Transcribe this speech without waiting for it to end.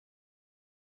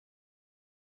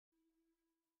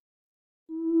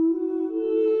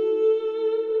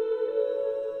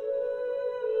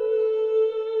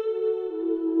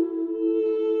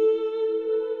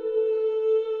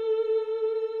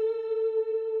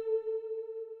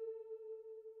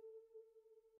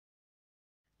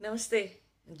Namaste,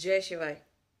 Jai Shivai.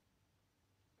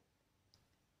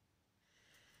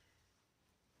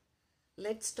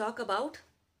 Let's talk about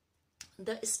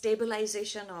the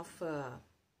stabilization of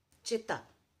Chitta.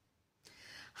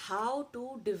 How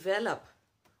to develop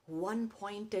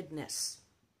one-pointedness.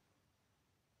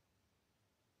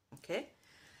 Okay,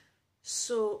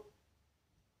 so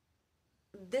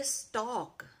this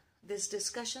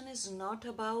discussion is not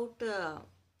about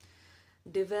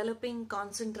developing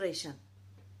concentration.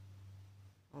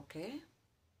 Okay,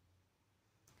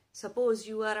 suppose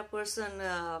you are a person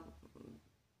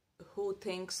who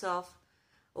thinks of,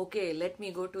 okay, let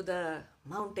me go to the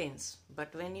mountains,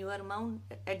 but when you are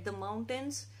at the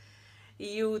mountains,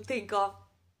 you think of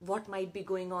what might be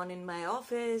going on in my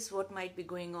office, what might be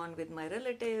going on with my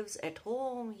relatives, at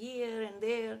home, here and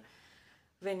there.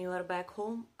 When you are back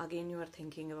home, again you are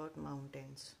thinking about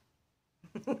mountains.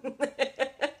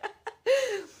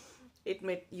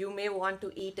 You may want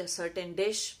to eat a certain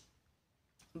dish,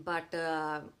 but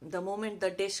the moment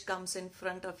the dish comes in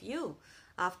front of you,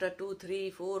 after 2, 3,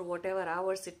 4, whatever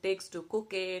hours it takes to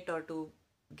cook it or to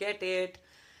get it,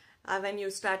 when you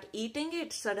start eating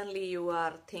it, suddenly you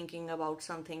are thinking about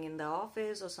something in the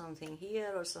office or something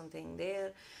here or something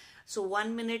there. So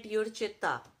 1 minute your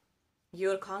chitta,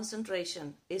 your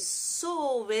concentration is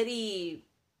so very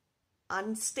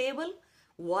unstable,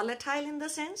 volatile in the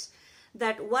sense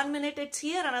that 1 minute it's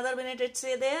here, another minute it's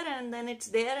there, and then it's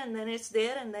there, and then it's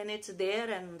there, and then it's there,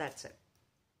 and that's it.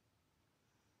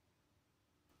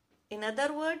 In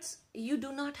other words, you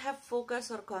do not have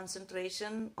focus or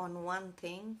concentration on one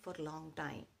thing for a long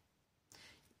time.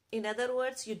 In other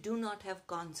words, you do not have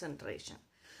concentration.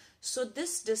 So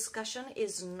this discussion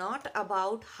is not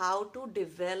about how to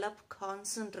develop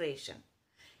concentration.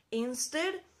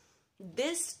 Instead,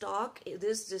 this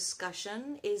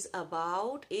discussion is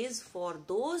for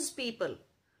those people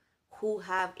who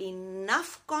have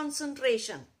enough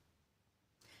concentration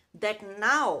that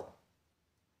now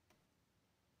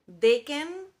they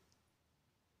can,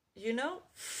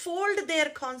 fold their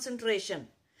concentration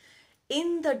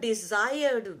in the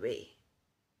desired way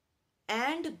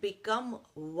and become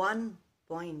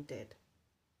one-pointed.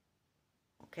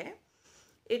 Okay?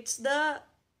 It's a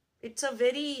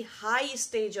very high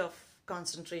stage of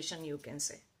concentration, you can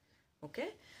say. Okay?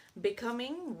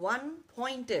 Becoming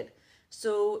one-pointed.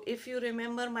 So if you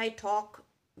remember my talk,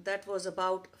 that was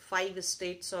about 5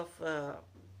 states or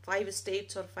 5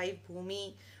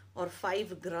 bhumi or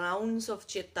 5 grounds of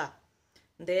chitta.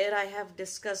 There I have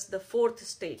discussed the 4th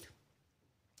state,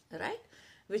 right?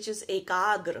 Which is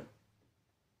ekagra,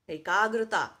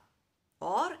 ekagrata,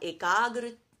 or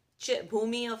ekagra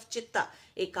bhumi of chitta,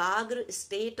 ekagra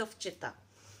state of chitta.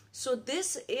 So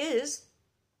this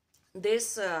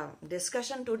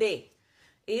discussion today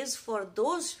is for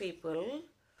those people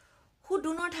who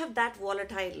do not have that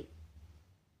volatile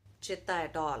chitta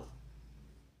at all,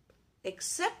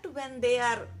 except when they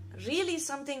are really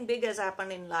something big has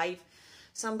happened in life,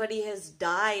 somebody has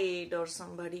died or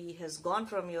somebody has gone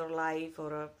from your life,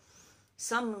 or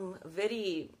some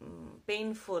very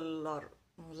painful or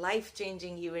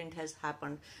life-changing event has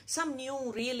happened, some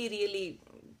new really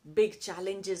big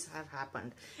challenges have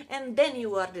happened, and then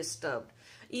you are disturbed.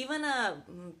 Even a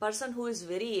person who is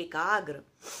very ekagra,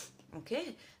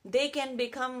 okay, they can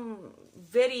become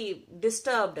very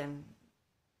disturbed, and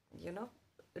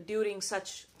during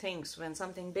such things when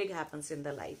something big happens in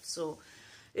the life. So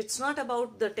it's not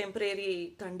about the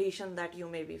temporary condition that you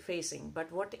may be facing, but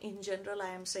what in general I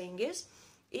am saying is,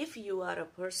 if you are a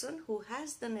person who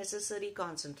has the necessary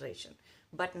concentration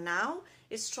but now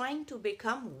is trying to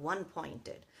become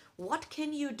one-pointed, what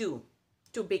can you do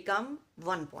to become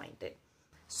one-pointed?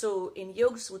 So in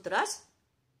Yoga Sutras,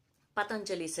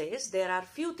 Patanjali says there are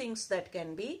few things that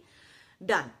can be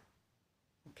done.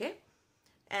 Okay,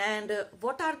 and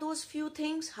what are those few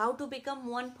things? How to become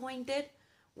one-pointed?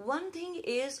 One thing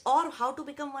is, or how to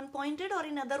become one-pointed, or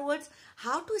in other words,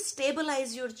 how to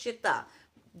stabilize your chitta,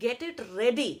 get it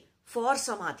ready for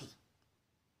samadhi,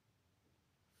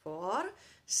 for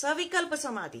savikalpa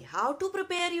samadhi. How to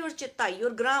prepare your chitta,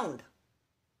 your ground,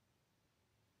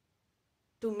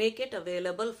 to make it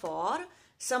available for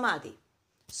samadhi.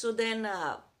 So then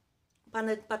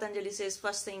Patanjali says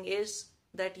first thing is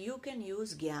that you can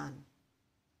use Gyan.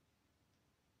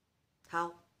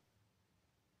 How?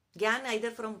 Gyan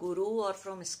either from Guru or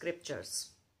from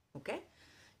scriptures. Okay?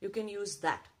 You can use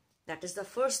that. That is the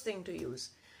first thing to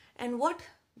use. And what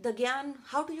the Gyan,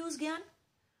 how to use Gyan?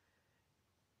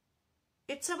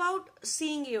 It's about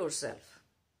seeing yourself.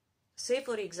 Say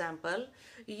for example,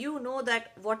 you know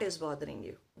that what is bothering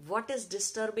you, what is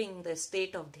disturbing the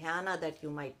state of dhyana that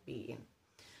you might be in.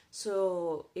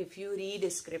 So if you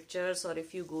read scriptures or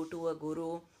if you go to a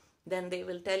guru, then they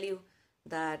will tell you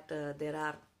that there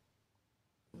are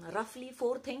roughly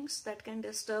 4 things that can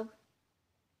disturb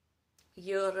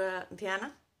your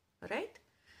dhyana, right?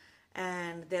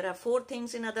 And there are 4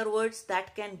 things, in other words,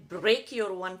 that can break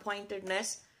your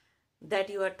one-pointedness that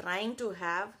you are trying to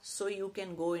have, so you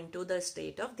can go into the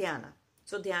state of dhyana.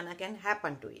 So dhyana can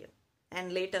happen to you.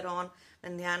 And later on,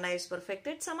 when dhyana is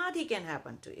perfected, samadhi can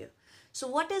happen to you. So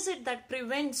what is it that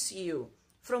prevents you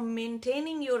from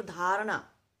maintaining your dharana,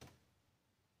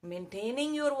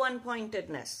 maintaining your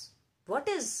one-pointedness? What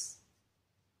is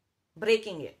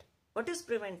breaking it? What is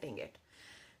preventing it?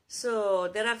 So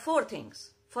there are 4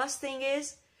 things. First thing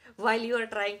is, while you are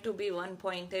trying to be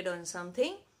one-pointed on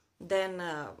something, then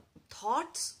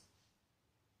thoughts,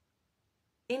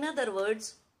 in other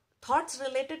words, thoughts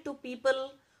related to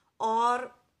people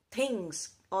or things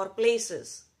or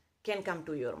places can come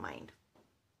to your mind.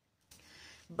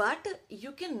 But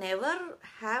you can never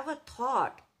have a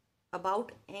thought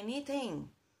about anything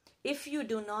if you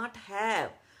do not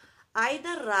have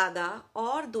either raga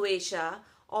or dvesha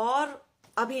or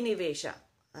abhinivesha.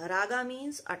 Raga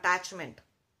means attachment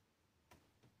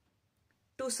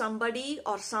to somebody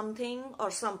or something or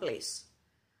someplace.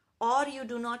 Or you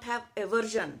do not have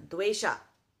aversion, dvesha,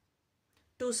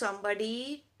 to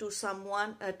somebody, to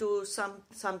someone, to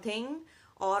something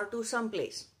or to some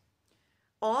place.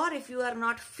 Or if you are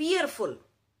not fearful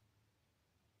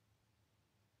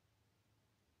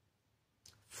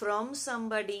from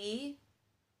somebody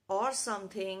or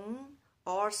something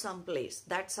or some place.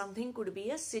 That something could be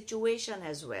a situation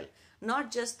as well.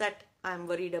 Not just that I'm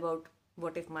worried about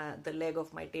what if the leg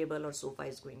of my table or sofa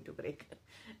is going to break.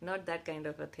 Not that kind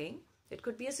of a thing. It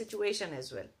could be a situation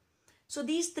as well. So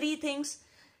these 3 things,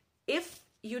 if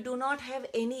you do not have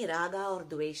any raga or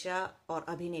dvesha or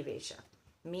abhinivesha,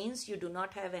 means you do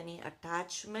not have any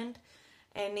attachment,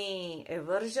 any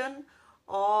aversion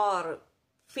or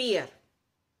fear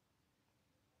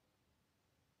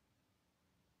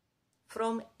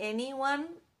from anyone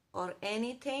or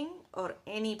anything or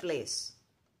any place,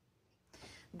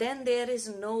 then there is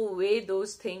no way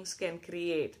those things can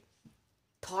create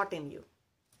thought in you.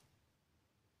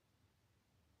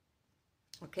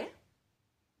 Okay?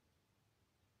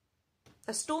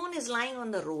 A stone is lying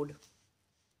on the road,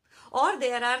 or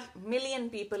there are million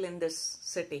people in this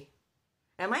city.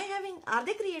 Are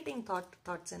they creating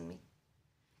thoughts in me?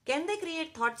 Can they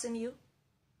create thoughts in you?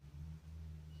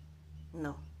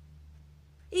 No.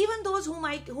 Even those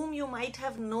whom you might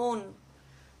have known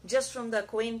just from the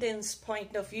acquaintance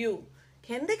point of view,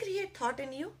 can they create thought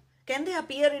in you? Can they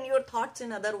appear in your thoughts,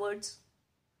 in other words?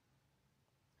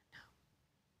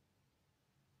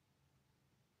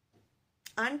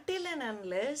 No. Until and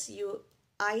unless you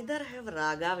either have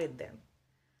raga with them,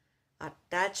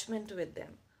 attachment with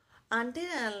them, until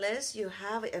and unless you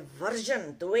have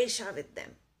aversion, dvesha with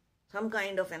them, some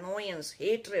kind of annoyance,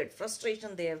 hatred,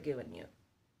 frustration they have given you,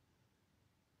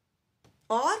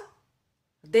 or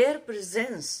their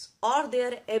presence or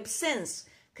their absence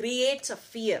creates a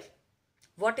fear.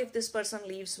 What if this person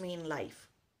leaves me in life?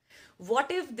 What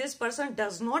if this person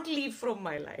does not leave from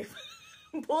my life?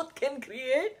 Both can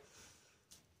create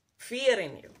fear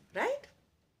in you, right?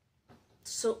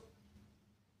 So,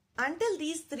 until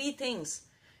these 3 things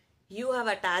you have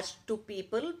attached to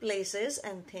people, places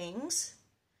and things,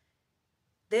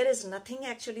 there is nothing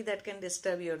actually that can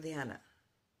disturb your dhyana.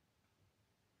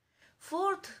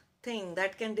 4th thing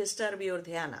that can disturb your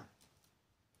dhyana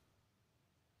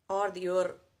or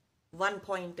your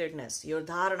one-pointedness, your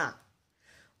dharana.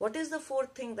 What is the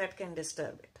 4th thing that can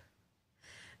disturb it?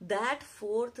 That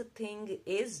 4th thing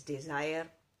is desire.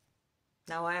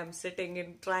 Now I am sitting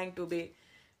and trying to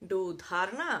do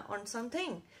dharana on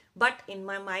something, but in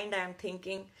my mind I am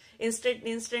thinking,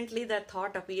 instantly that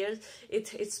thought appears,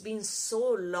 it's been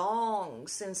so long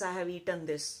since I have eaten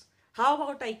this. How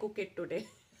about I cook it today?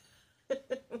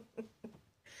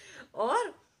 Or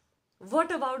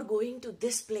what about going to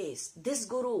this place, this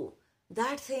guru,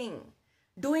 that thing,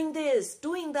 doing this,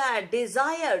 doing that,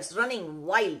 desires running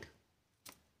wild.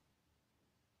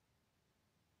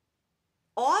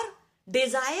 Or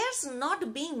desires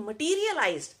not being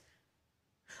materialized.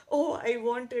 Oh, I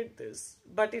wanted this,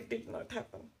 but it did not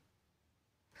happen.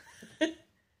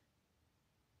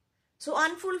 So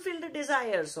unfulfilled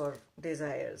desires or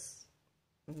desires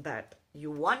that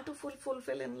you want to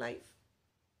fulfill in life,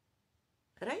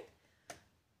 right?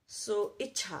 So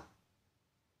ichha,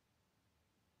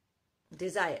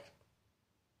 desire,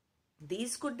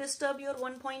 these could disturb your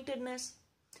one-pointedness,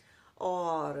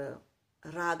 or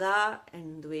raga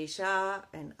and dvesha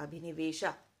and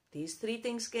abhinivesha. These 3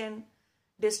 things can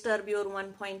disturb your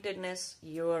one-pointedness,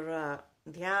 your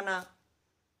dhyana.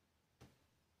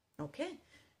 Okay.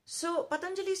 So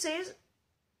Patanjali says,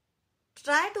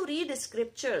 try to read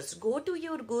scriptures. Go to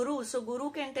your guru. So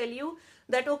guru can tell you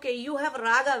that, okay, you have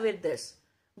raga with this.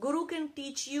 Guru can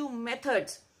teach you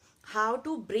methods, how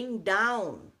to bring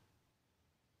down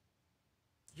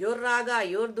your raga,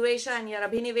 your dvesha and your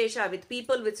abhinivesha with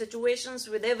people, with situations,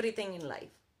 with everything in life.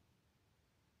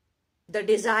 The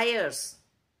desires.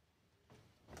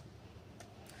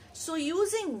 So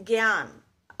using Gyan,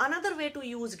 another way to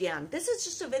use Gyan, this is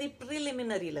just a very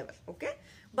preliminary level, okay?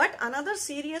 But another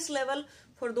serious level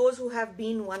for those who have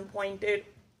been one-pointed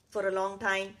for a long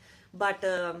time, but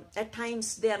at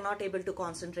times they are not able to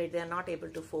concentrate, they are not able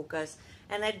to focus.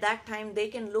 And at that time they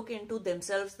can look into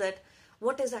themselves that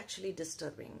what is actually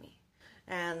disturbing me.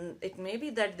 And it may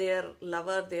be that their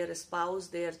lover, their spouse,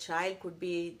 their child could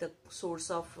be the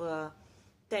source of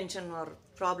tension or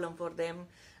problem for them.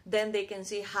 Then they can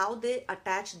see how they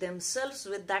attach themselves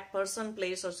with that person,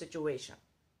 place or situation.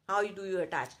 How do you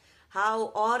attach? How,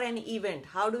 or an event,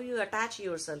 how do you attach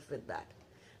yourself with that?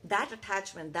 That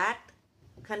attachment, that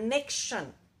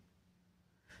connection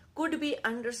could be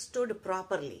understood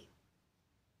properly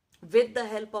with the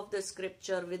help of the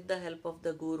scripture, with the help of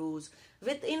the gurus.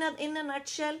 In a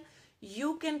nutshell,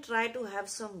 you can try to have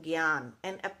some Gyan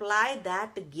and apply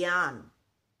that Gyan,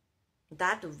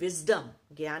 that wisdom.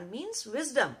 Gyan means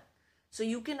wisdom. So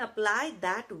you can apply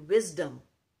that wisdom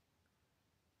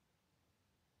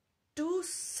to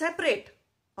separate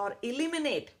or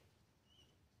eliminate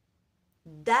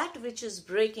that which is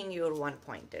breaking your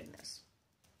one-pointedness.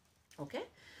 Okay?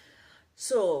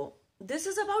 So this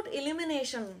is about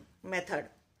elimination method.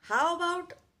 How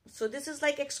about, so this is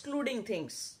like excluding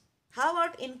things. How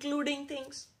about including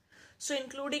things? So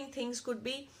including things could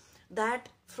be that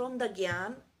from the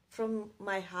Gyan, from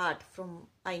my heart, from,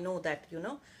 I know that, you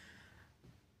know,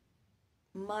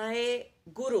 my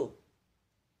guru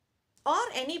or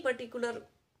any particular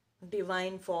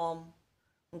divine form,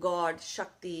 God,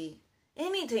 Shakti,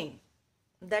 anything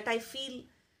that I feel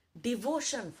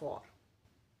devotion for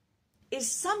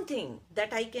is something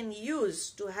that I can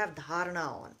use to have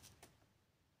dharana on.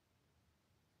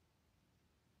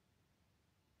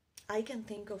 I can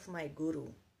think of my guru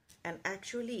and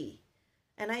actually,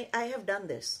 and I have done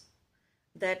this,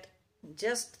 that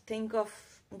just think of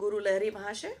Guru Lahiri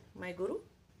Mahasaya, my guru,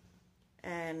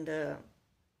 and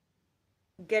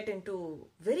get into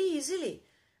very easily,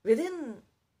 within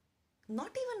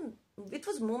not even, it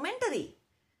was momentary,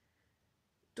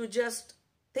 to just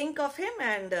think of him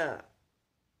and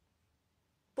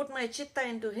put my chitta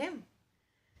into him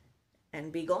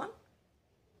and be gone,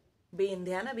 be in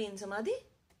dhyana, be in samadhi.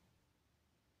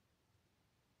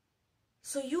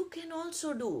 So you can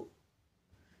also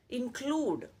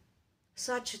include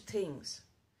such things.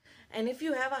 And if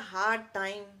you have a hard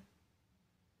time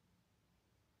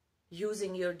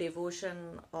using your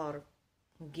devotion or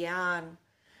Gyan,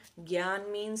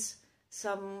 Gyan means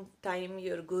sometime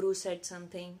your guru said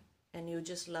something and you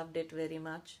just loved it very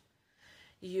much.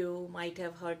 You might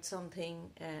have heard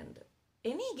something, and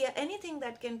anything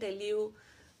that can tell you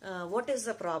what is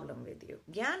the problem with you.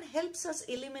 Gyan helps us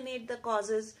eliminate the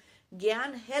causes.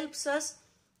 Gyan helps us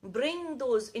bring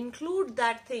those, include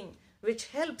that thing which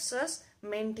helps us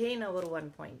maintain our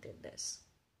one-pointedness.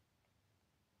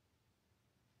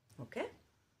 Okay?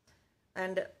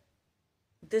 And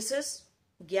this is,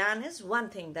 Gyan is one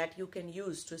thing that you can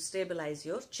use to stabilize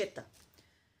your chitta.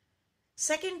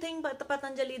 Second thing,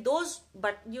 Patanjali,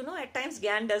 but you know, at times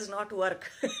Gyan does not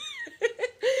work.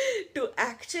 To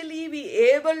actually be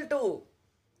able to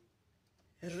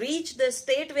reach the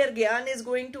state where Gyan is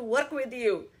going to work with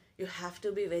you, you have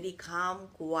to be very calm,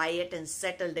 quiet and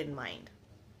settled in mind.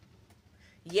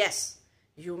 Yes,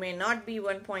 you may not be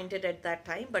one-pointed at that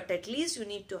time, but at least you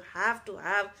need to have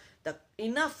the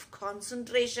enough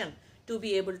concentration to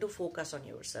be able to focus on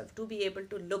yourself, to be able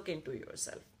to look into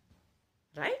yourself.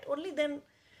 Right? Only then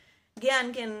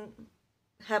Gyan can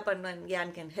happen and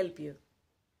Gyan can help you.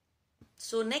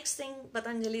 So next thing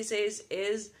Patanjali says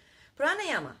is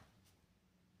pranayama.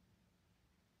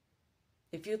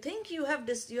 If you think you have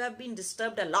been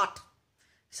disturbed a lot,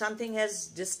 something has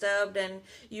disturbed and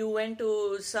you went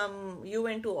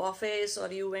to office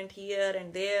or you went here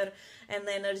and there and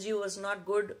the energy was not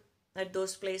good at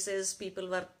those places, people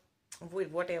were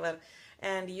with whatever,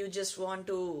 and you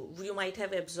might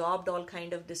have absorbed all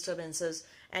kind of disturbances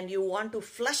and you want to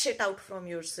flush it out from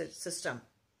your system.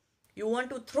 You want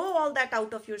to throw all that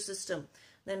out of your system.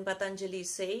 Then Patanjali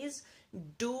says,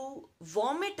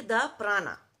 vomit the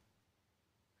prana.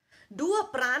 Do a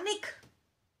pranic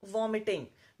vomiting.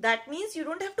 That means you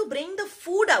don't have to bring the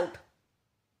food out.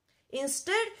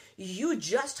 Instead, you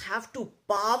just have to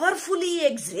powerfully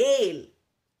exhale.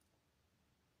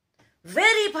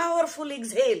 Very powerful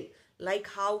exhale, like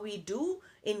how we do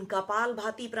in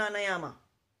Kapalbhati Pranayama.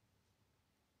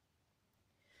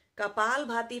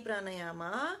 Kapalbhati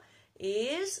Pranayama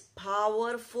is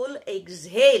powerful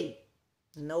exhale,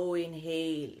 no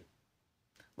inhale.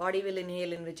 Body will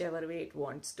inhale in whichever way it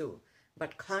wants to.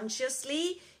 But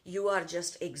consciously, you are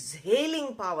just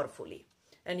exhaling powerfully.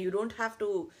 And you don't have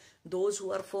to, those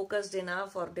who are focused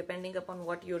enough, or depending upon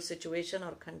what your situation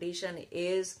or condition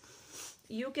is,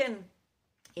 you can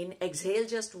exhale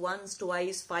just once,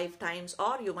 twice, 5 times,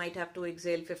 or you might have to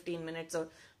exhale 15 minutes or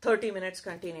 30 minutes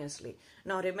continuously.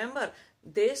 Now remember,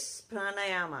 this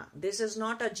pranayama, this is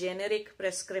not a generic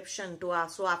prescription to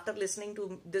us. So after listening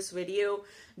to this video,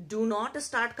 do not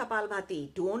start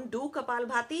Kapalbhati. Don't do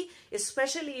Kapalbhati,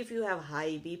 especially if you have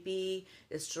high BP,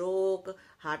 stroke,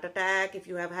 heart attack, if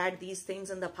you have had these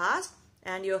things in the past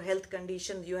and your health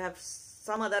condition, you have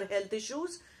some other health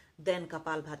issues, then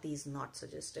Kapalbhati is not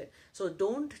suggested. So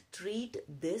don't treat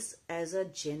this as a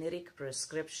generic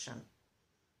prescription.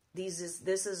 This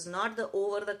is not the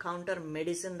over-the-counter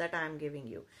medicine that I am giving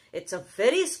you. It's a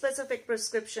very specific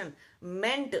prescription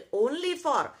meant only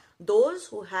for those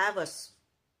who have a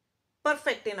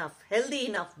perfect enough, healthy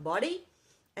enough body,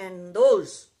 and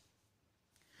those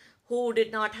who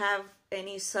did not have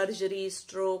any surgery,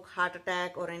 stroke, heart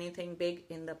attack, or anything big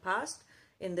in the past,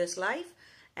 in this life,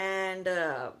 and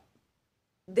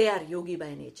they are yogi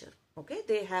by nature. Okay,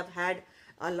 they have had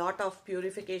a lot of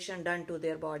purification done to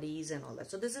their bodies and all that.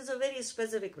 So this is a very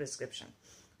specific prescription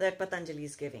that Patanjali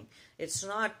is giving. It's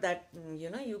not that,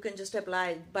 you can just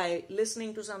apply by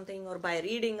listening to something or by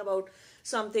reading about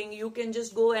something. You can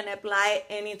just go and apply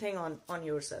anything on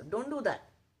yourself. Don't do that.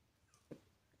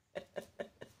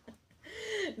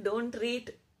 Don't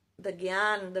treat the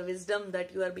gyan, the wisdom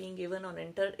that you are being given on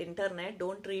internet,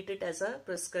 don't treat it as a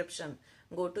prescription.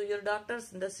 Go to your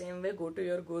doctors in the same way, go to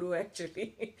your guru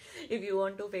actually. If you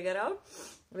want to figure out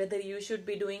whether you should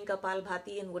be doing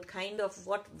Kapalbhati and what kind of,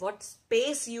 what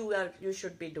space you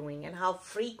should be doing and how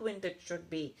frequent it should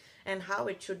be and how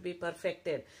it should be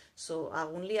perfected. So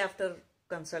only after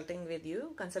consulting with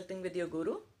your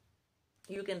guru,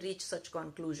 you can reach such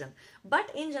conclusion. But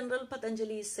in general,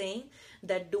 Patanjali is saying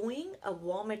that doing a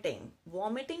vomiting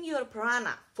your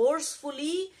prana,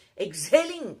 forcefully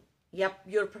exhaling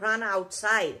your prana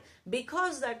outside,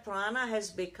 because that prana has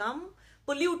become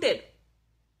polluted,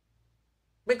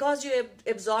 because you have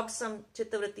absorbed some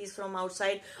chittavrittis from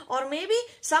outside, or maybe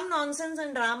some nonsense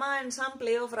and drama and some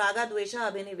play of raga, dvesha,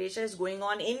 abhinivesha is going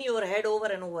on in your head over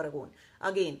and over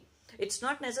again. It's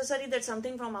not necessary that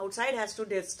something from outside has to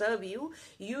disturb you.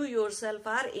 You yourself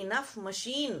are enough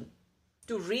machine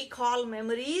to recall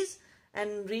memories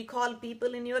and recall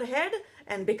people in your head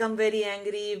and become very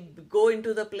angry, go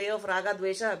into the play of raga,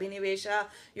 dvesha, abhinivesha.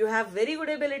 You have very good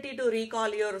ability to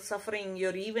recall your suffering,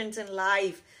 your events in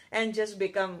life, and just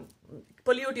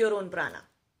pollute your own prana.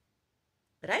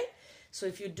 Right? So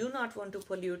if you do not want to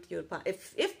pollute your prana,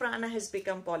 if prana has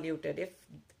become polluted,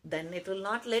 then it will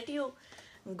not let you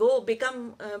go be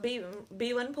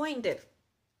one-pointed,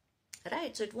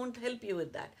 right? So it won't help you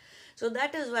with that. So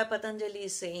that is why Patanjali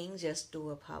is saying just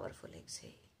do a powerful exhale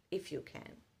if you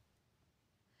can.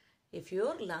 If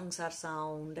your lungs are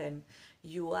sound and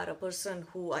you are a person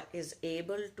who is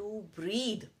able to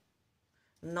breathe,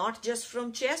 not just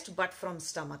from chest but from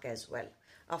stomach as well,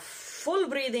 a full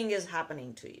breathing is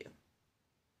happening to you,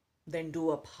 then do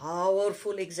a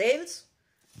powerful exhales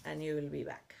and you will be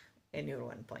back in your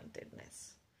one-pointedness.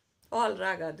 All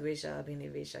raga, dvesha,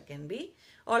 abhinivesha can be,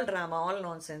 all drama, all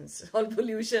nonsense, all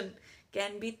pollution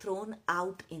can be thrown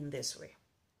out in this way.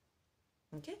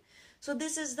 Okay, so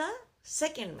this is the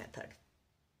second method.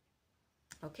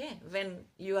 Okay, when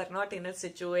you are not in a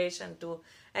situation to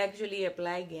actually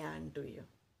apply gyan to you,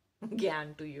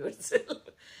 gyan to yourself.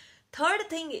 Third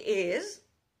thing is,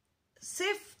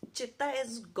 say chitta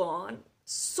is gone,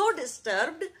 so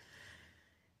disturbed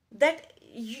that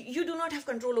you do not have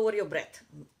control over your breath.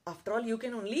 After all, you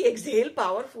can only exhale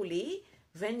powerfully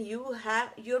when you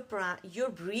have your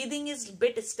breathing is a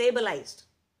bit stabilized.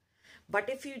 But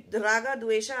if the raga,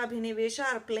 dvesha,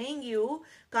 abhinivesha are playing you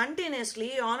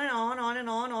continuously on and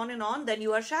on, then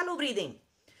you are shallow breathing.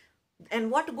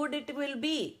 And what good it will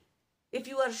be if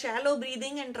you are shallow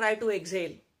breathing and try to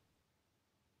exhale?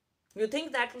 You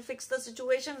think that will fix the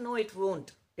situation? No, it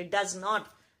won't. It does not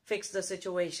fix the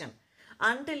situation.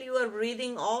 Until you are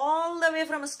breathing all the way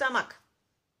from stomach,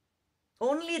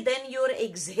 only then your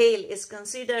exhale is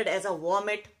considered as a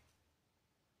vomit.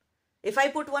 If I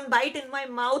put one bite in my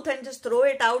mouth and just throw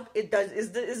it out, is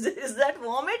that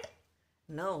vomit?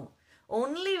 No.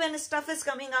 Only when stuff is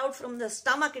coming out from the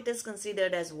stomach, it is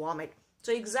considered as vomit.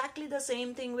 So exactly the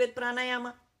same thing with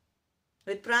pranayama,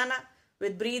 with prana,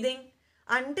 with breathing.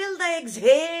 Until the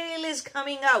exhale is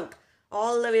coming out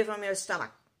all the way from your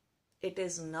stomach, it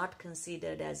is not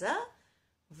considered as a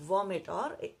vomit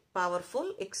or a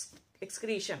powerful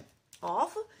excretion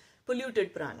of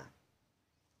polluted prana.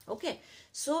 Okay,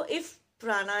 so if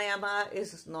pranayama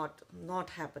is not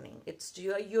happening, it's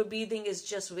your breathing is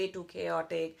just way too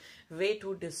chaotic, way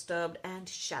too disturbed and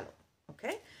shallow.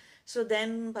 Okay, so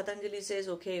then Patanjali says,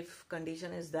 okay, if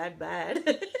condition is that bad,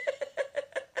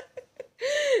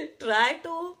 try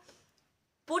to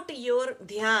put your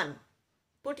dhyan,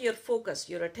 put your focus,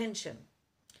 your attention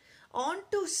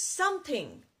onto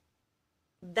something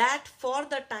that for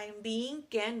the time being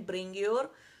can bring your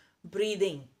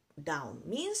breathing down,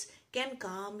 means can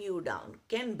calm you down,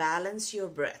 can balance your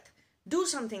breath. Do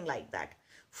something like that.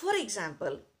 For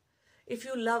example, if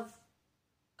you love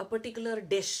a particular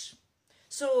dish,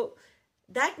 so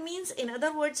that means, in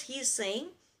other words, he is saying,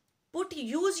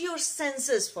 use your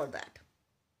senses for that.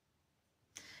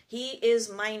 He is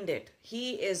minded.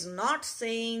 He is not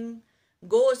saying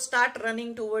go start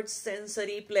running towards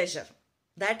sensory pleasure.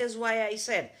 That is why I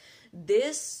said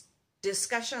this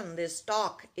discussion, this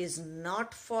talk is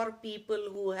not for people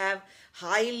who have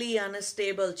highly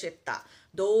unstable chitta,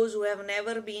 those who have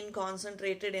never been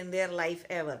concentrated in their life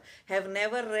ever, have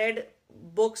never read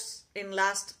books in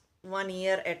last 1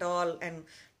 year at all, and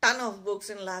ton of books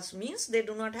in last, means they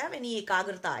do not have any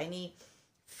ekagrata, any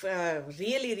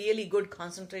really good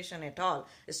concentration at all.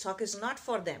 This talk is not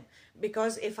for them,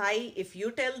 because if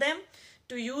you tell them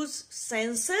to use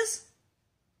senses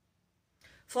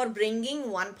for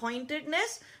bringing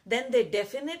one-pointedness, then they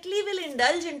definitely will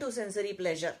indulge into sensory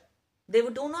pleasure. They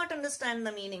do not understand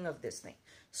the meaning of this thing.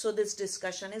 So this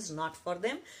discussion is not for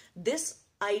them. This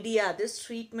idea, this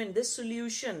treatment, this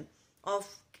solution of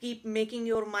keep making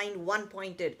your mind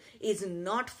one-pointed is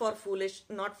not for foolish,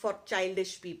 not for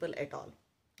childish people at all.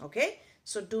 Okay,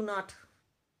 so do not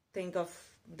think of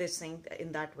this thing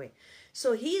in that way.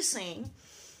 So he is saying,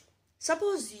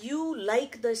 suppose you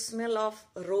like the smell of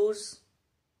rose,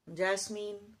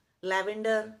 jasmine,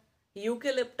 lavender,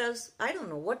 eucalyptus, I don't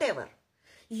know, whatever.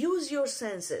 Use your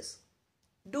senses.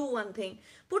 Do one thing.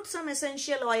 Put some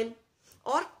essential oil,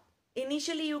 or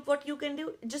initially what you can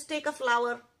do, just take a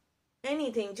flower,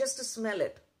 anything, just to smell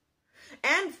it.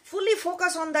 And fully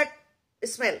focus on that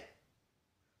smell.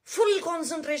 Full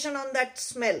concentration on that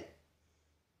smell.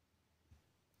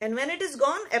 And when it is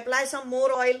gone, apply some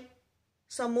more oil,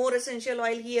 some more essential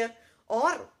oil here,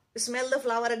 or smell the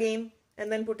flower again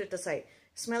and then put it aside.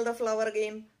 Smell the flower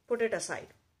again, put it aside.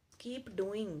 Keep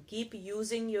doing, keep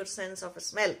using your sense of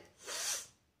smell.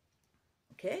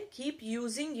 Okay, keep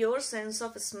using your sense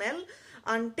of smell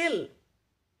until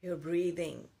your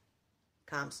breathing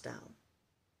calms down.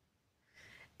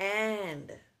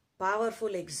 And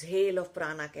powerful exhale of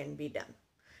prana can be done.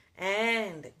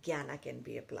 And jnana can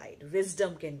be applied.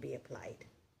 Wisdom can be applied.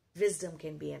 Wisdom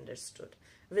can be understood.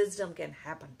 Wisdom can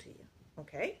happen to you.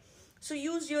 Okay. So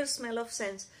use your smell of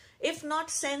sense. If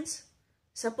not sense,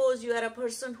 suppose you are a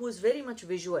person who is very much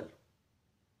visual.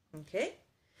 Okay.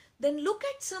 Then look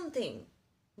at something.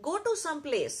 Go to some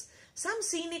place. Some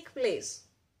scenic place.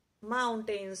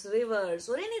 Mountains, rivers,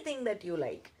 or anything that you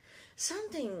like.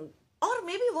 Something. Or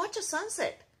maybe watch a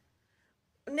sunset.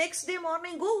 Next day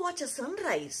morning, go watch a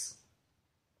sunrise.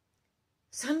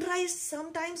 Sunrise,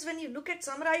 sometimes when you look at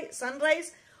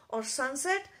sunrise or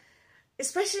sunset,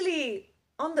 especially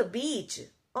on the beach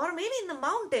or maybe in the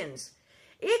mountains,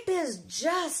 it is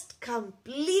just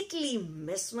completely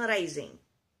mesmerizing.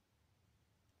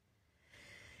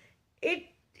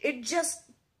 It just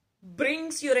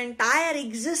brings your entire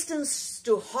existence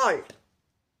to halt.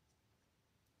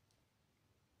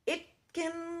 It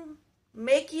can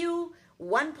make you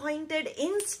one-pointed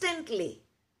instantly.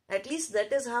 At least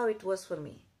that is how it was for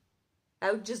me.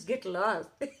 I would just get lost.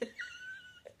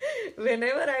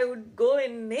 Whenever I would go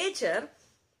in nature,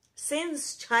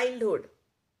 since childhood,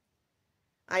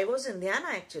 I was in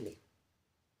dhyana actually.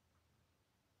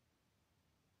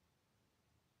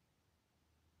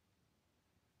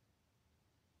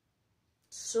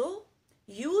 So,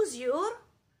 use your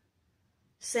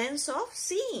sense of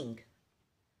seeing.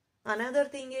 Another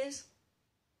thing is,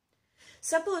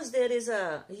 suppose there is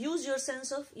use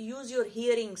your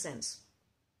hearing sense.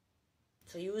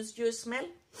 So use your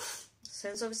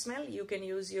sense of smell. You can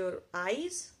use your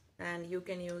eyes and you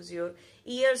can use your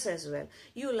ears as well.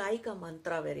 You like a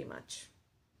mantra very much.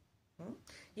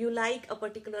 You like a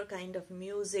particular kind of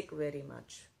music very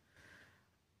much.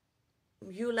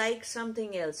 You like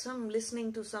something else,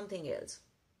 listening to something else.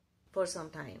 for some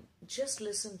time. Just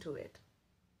listen to it.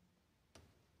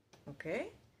 Okay?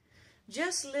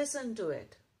 Just listen to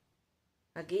it.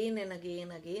 Again and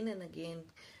again, again and again.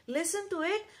 Listen to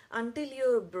it until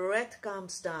your breath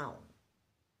calms down.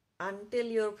 Until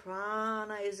your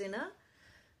prana is in a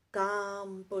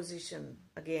calm position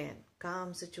again.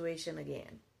 Calm situation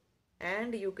again.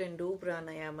 And you can do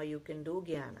pranayama, you can do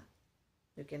jnana.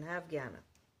 You can have jnana.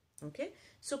 Okay?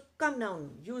 So come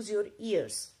down, use your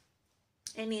ears.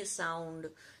 Any sound,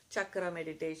 chakra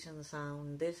meditation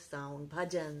sound, this sound,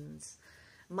 bhajans,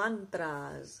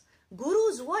 mantras.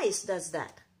 Guru's voice does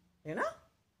that, you know.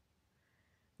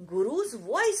 Guru's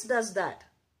voice does that.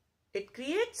 It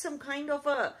creates some kind of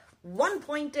a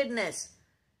one-pointedness.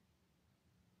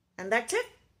 And that's it.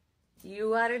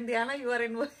 You are in dhyana, you are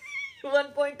in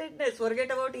one-pointedness.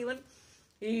 Forget about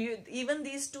even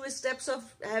these 2 steps of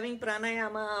having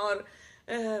pranayama or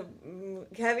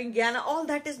having jnana. All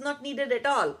that is not needed at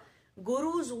all.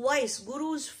 Guru's voice,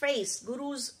 Guru's face,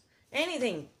 Guru's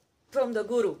anything from the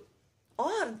Guru,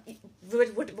 or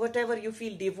whatever you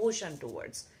feel devotion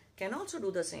towards, can also do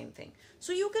the same thing.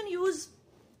 So you can use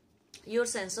your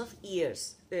sense of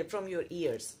ears, from your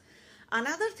ears.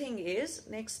 Another thing is,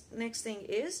 next thing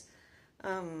is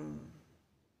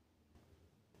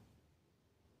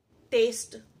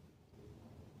taste.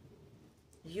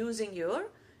 Using your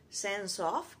sense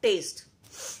of taste.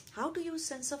 How to use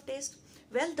sense of taste?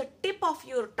 Well, the tip of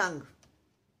your tongue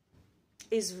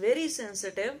is very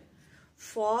sensitive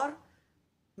for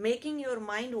making your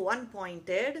mind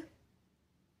one-pointed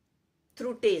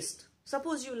through taste.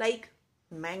 Suppose you like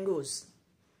mangoes,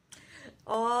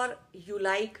 or you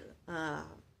like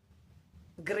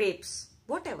grapes,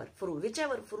 whatever fruit,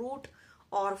 whichever fruit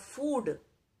or food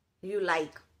you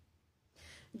like.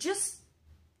 Just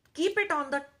keep it on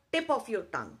the tip of your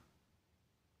tongue.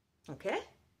 Okay?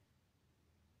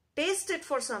 Taste it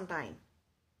for some time.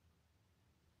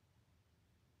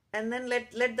 And then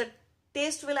let the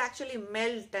taste will actually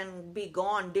melt and be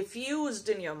gone, diffused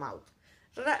in your mouth.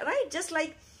 Right? Just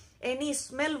like any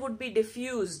smell would be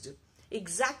diffused.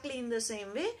 Exactly in the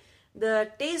same way, the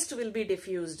taste will be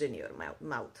diffused in your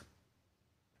mouth.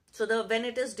 So when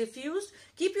it is diffused,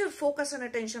 keep your focus and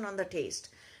attention on the taste.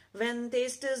 When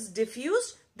taste is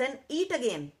diffused, then eat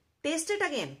again. Taste it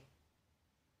again.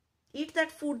 Eat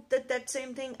that food, that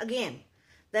same thing again.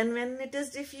 Then when it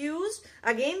is diffused,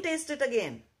 again taste it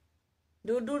again.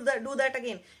 Do that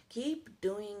again. Keep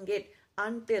doing it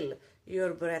until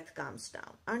your breath calms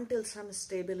down, until some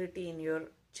stability in your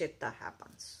chitta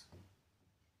happens.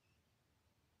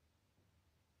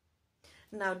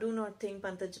 Now, do not think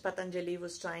Patanjali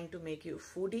was trying to make you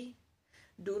foodie.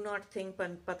 Do not think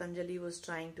Patanjali was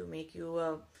trying to make you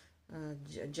a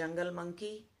jungle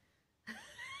monkey.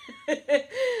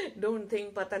 Don't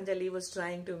think Patanjali was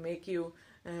trying to make you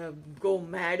go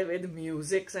mad with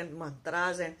musics and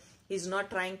mantras, and he's not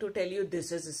trying to tell you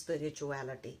this is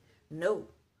spirituality. No.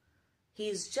 He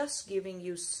is just giving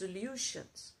you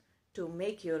solutions to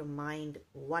make your mind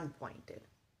one-pointed.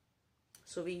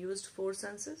 So we used 4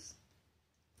 senses.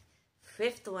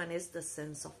 5th one is the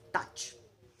sense of touch.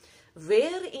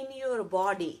 Where in your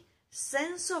body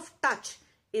sense of touch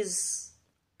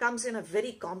comes in a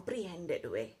very comprehended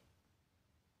way.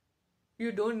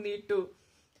 You don't need to,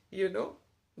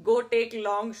 go take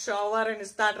long shower and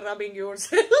start rubbing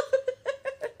yourself.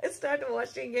 Start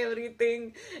washing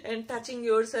everything and touching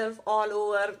yourself all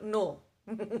over. No,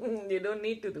 you don't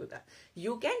need to do that.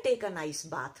 You can take a nice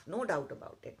bath, no doubt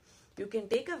about it. You can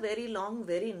take a very long,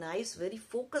 very nice, very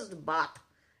focused bath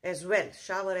as well,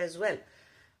 shower as well.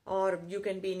 Or you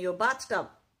can be in your bathtub,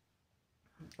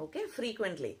 okay,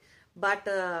 frequently. But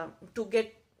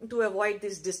to avoid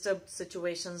these disturbed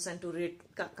situations and to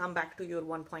come back to your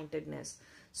one-pointedness.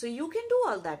 So you can do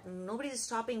all that. Nobody is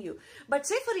stopping you. But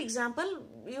say, for example,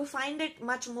 you find it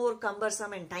much more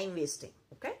cumbersome and time-wasting,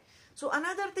 okay? So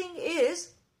another thing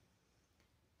is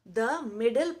the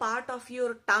middle part of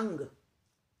your tongue,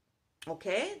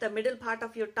 okay? The middle part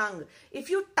of your tongue. If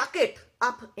you tuck it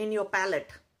up in your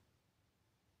palate,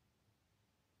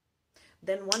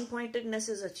 then one-pointedness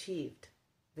is achieved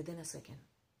within a second.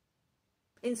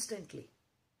 Instantly.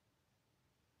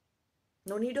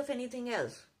 No need of anything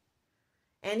else.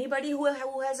 Anybody who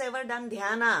has ever done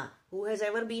dhyana, who has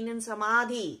ever been in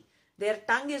samadhi, their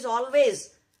tongue is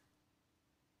always,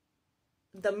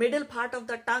 the middle part of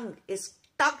the tongue is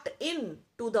tucked in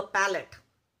to the palate,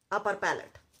 upper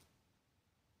palate.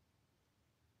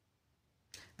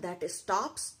 That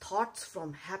stops thoughts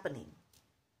from happening.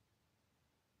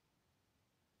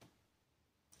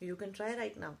 You can try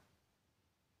right now.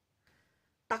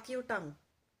 Tuck your tongue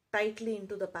tightly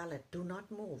into the palate. Do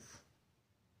not move.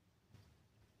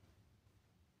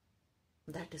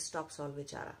 that stops all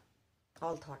vichara,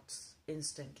 all thoughts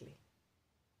instantly.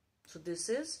 So this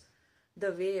is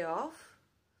the way of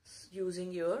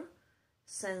using your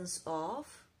sense of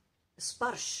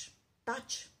sparsh,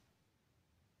 touch.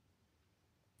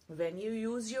 When you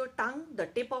use your tongue, the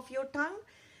tip of your tongue,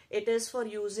 it is for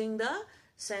using the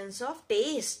sense of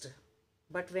taste.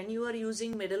 But when you are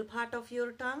using middle part of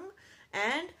your tongue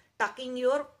and tucking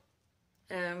your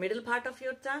middle part of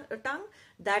your tongue,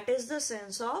 that is the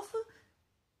sense of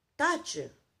touch.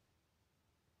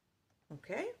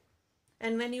 Okay?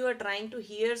 And when you are trying to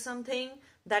hear something,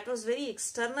 that was very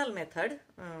external method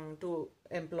to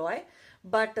employ.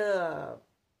 But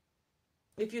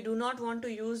if you do not want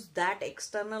to use that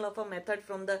external of a method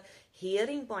from the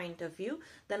hearing point of view,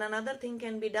 then another thing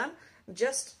can be done.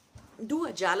 Just do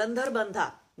a Jalandhar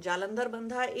Bandha. Jalandhar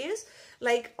Bandha is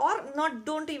like, or not,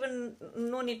 don't even,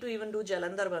 no need to even do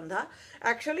Jalandhar Bandha.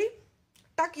 Actually,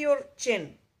 tuck your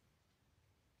chin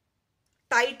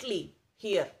tightly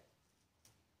here.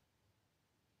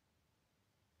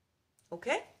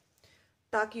 Okay?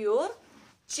 Tuck your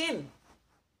chin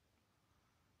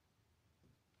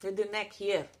with the neck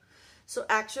here. So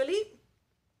actually,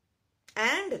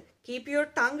 and keep your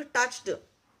tongue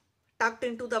tucked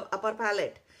into the upper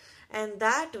palate. And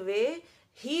that way,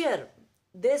 here,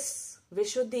 this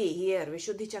Vishuddhi here,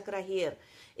 Vishuddhi chakra here,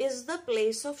 is the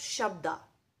place of Shabda.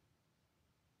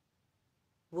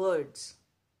 Words.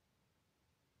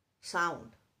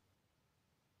 Sound.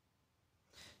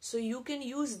 So you can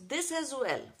use this as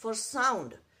well for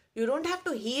sound. You don't have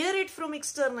to hear it from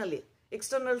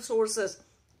external sources.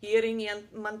 Hearing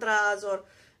mantras or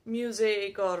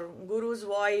music or Guru's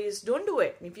voice. Don't do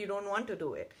it if you don't want to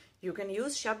do it. You can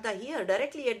use Shabda here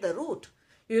directly at the root.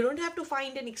 You don't have to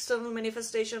find an external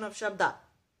manifestation of Shabda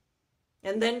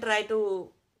and then try to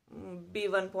be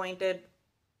one-pointed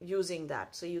using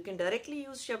that. So you can directly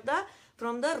use Shabda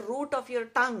from the root of your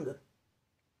tongue.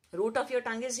 Root of your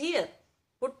tongue is here.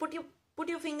 Put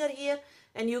your finger here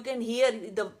and you can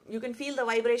you can feel the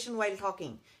vibration while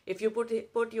talking. If you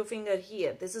put your finger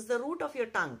here, this is the root of your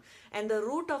tongue, and the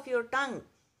root of your tongue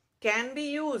can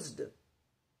be used.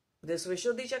 This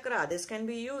Vishuddhi chakra, this can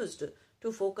be used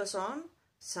to focus on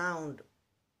sound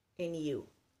in you,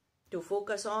 to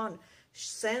focus on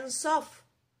sense of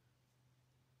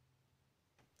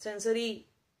sensory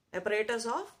apparatus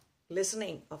of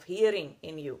listening, of hearing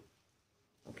in you.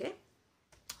 Okay?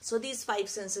 So these 5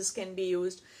 senses can be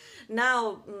used.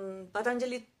 Now,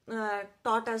 Patanjali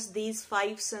taught us these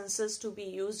 5 senses to be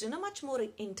used in a much more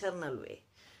internal way.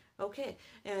 Okay,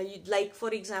 like for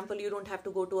example, you don't have to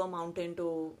go to a mountain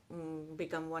to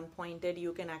become one-pointed.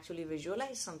 You can actually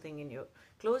visualize something in your,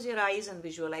 close your eyes and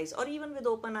visualize, or even with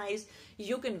open eyes,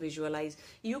 you can visualize.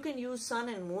 You can use sun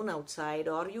and moon outside,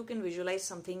 or you can visualize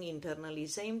something internally.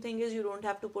 Same thing is, you don't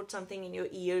have to put something in your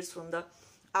ears from the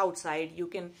outside. You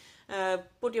can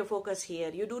put your focus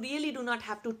here. You really do not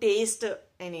have to taste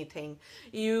anything.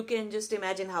 You can just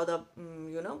imagine how the,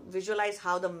 visualize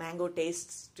how the mango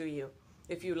tastes to you.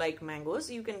 If you like mangoes,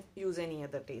 you can use any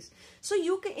other taste. So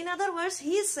you can, in other words,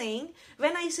 he is saying,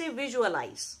 when I say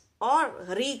visualize or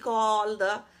recall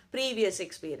the previous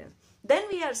experience, then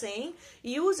we are saying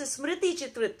use Smriti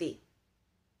Chitvritti.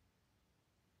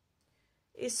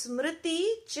 Smriti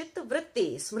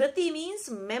Chitvritti. Smriti means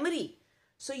memory.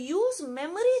 So use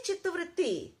memory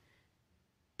Chitvritti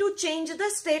to change the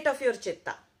state of your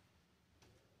chitta.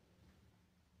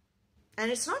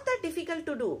 And it's not that difficult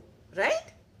to do,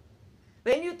 right?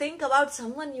 When you think about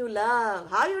someone you love,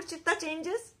 how your chitta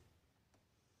changes?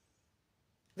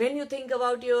 When you think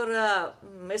about your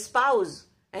spouse,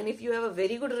 and if you have a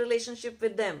very good relationship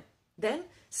with them, then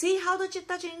see how the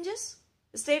chitta changes,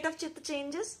 the state of chitta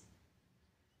changes.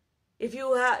 If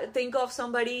you think of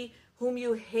somebody whom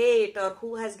you hate or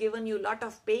who has given you a lot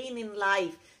of pain in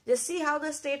life, just see how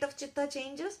the state of chitta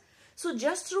changes. So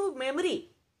just through memory,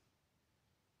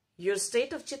 your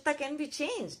state of chitta can be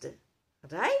changed.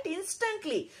 Right?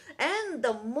 Instantly. And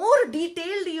the more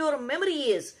detailed your memory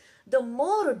is, the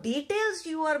more details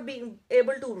you are being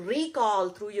able to recall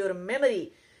through your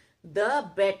memory, the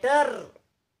better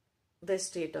the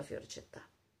state of your chitta.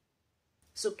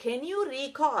 So can you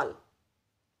recall,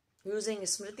 using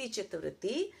Smriti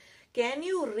Chittavritti, can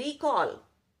you recall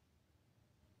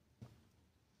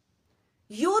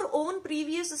your own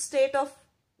previous state of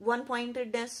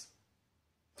one-pointedness?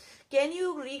 Can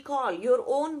you recall your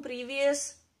own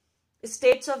previous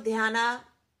states of dhyana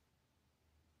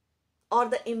or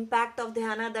the impact of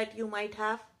dhyana that you might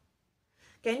have?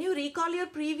 Can you recall your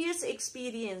previous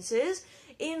experiences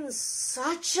in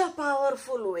such a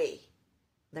powerful way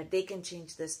that they can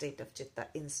change the state of chitta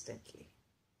instantly?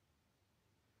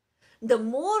 the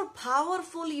more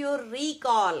powerful your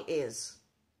recall is,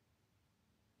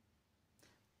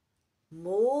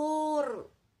 more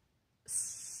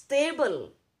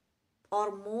stable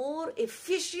or more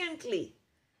efficiently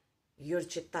your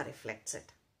chitta reflects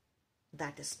it,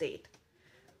 that state.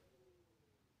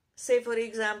 Say for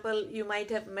example, you might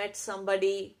have met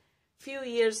somebody few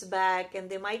years back and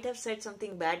they might have said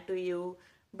something bad to you,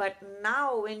 but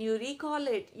now when you recall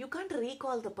it, you can't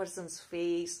recall the person's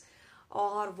face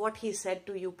or what he said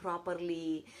to you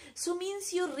properly. So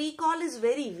means your recall is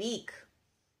very weak.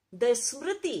 The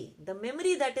smriti, the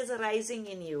memory that is arising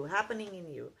in you, happening in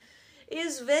you,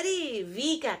 is very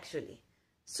weak actually.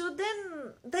 So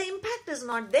then the impact is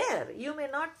not there. You may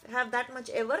not have that much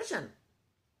aversion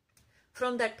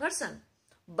from that person.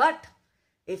 But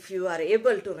if you are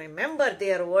able to remember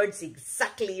their words,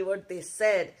 exactly what they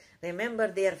said,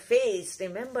 remember their face,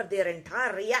 remember their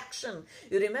entire reaction,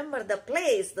 you remember the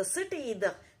place, the city,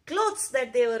 the clothes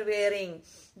that they were wearing,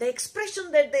 the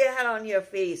expression that they had on your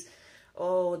face.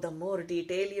 Oh, the more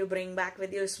detail you bring back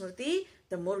with your smriti,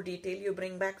 the more detail you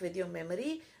bring back with your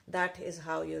memory, that is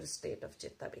how your state of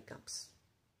chitta becomes.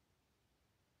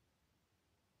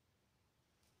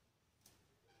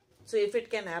 So if it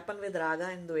can happen with raga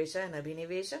and dvesha and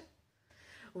abhinivesha,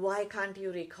 why can't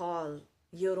you recall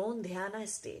your own dhyana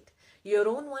state, your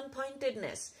own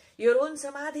one-pointedness, your own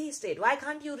samadhi state? Why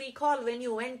can't you recall when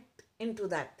you went into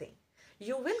that thing?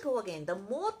 You will go again. The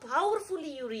more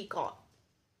powerfully you recall,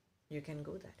 you can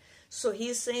go there. So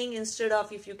he's saying, instead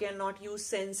of, if you cannot use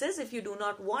senses, if you do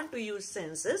not want to use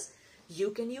senses,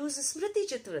 you can use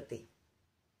smriti chitvritti.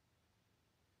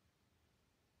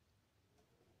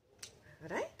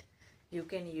 Right? You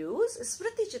can use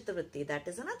smriti chittavritti. That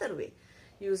is another way.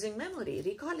 Using memory,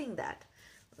 recalling that.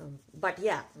 But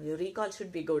yeah, your recall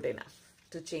should be good enough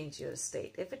to change your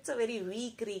state. If it's a very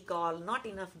weak recall, not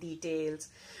enough details,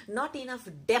 not enough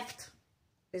depth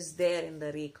is there in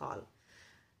the recall,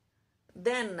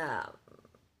 then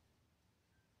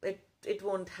it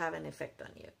won't have an effect on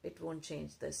you. It won't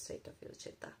change the state of your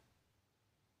chitta.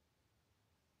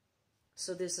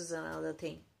 So this is another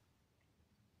thing.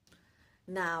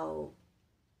 Now,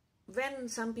 when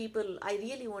some people, I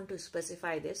really want to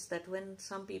specify this, that when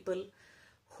some people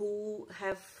who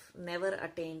have never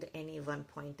attained any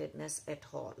one-pointedness at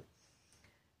all,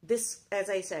 this, as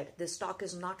I said, this talk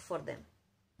is not for them.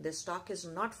 This talk is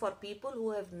not for people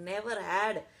who have never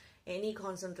had any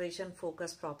concentration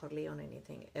focus properly on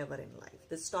anything ever in life.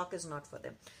 This talk is not for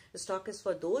them. This talk is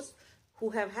for those who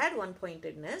have had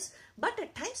one-pointedness, but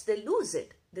at times they lose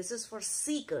it. This is for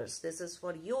seekers. This is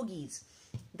for yogis,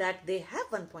 that they have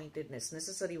one-pointedness,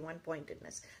 necessary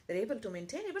one-pointedness. They're able to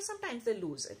maintain it, but sometimes they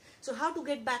lose it. So how to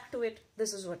get back to it?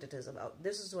 This is what it is about.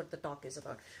 This is what the talk is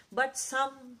about. But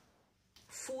some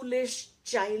foolish,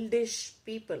 childish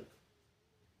people,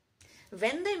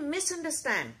 when they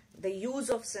misunderstand the use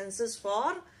of senses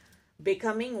for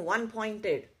becoming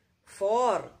one-pointed,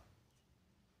 for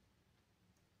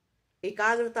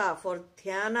ekagrata, for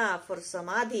dhyana, for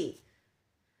samadhi,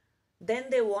 then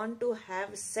they want to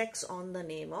have sex on the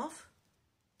name of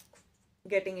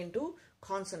getting into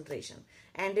concentration.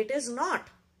 And it is not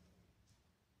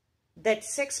that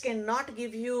sex cannot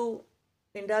give you,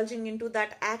 indulging into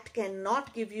that act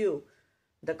cannot give you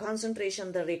the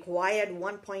concentration, the required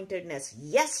one-pointedness.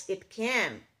 Yes, it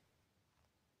can.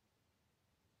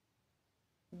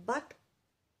 But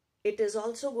it is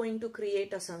also going to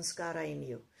create a sanskara in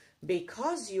you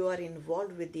because you are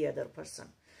involved with the other person.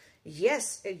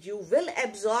 Yes, you will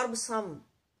absorb some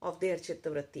of their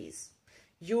chittavrittis.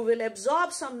 You will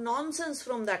absorb some nonsense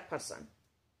from that person.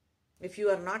 If you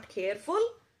are not careful,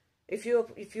 if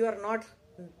you are not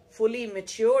fully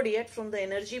matured yet from the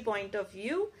energy point of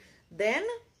view, then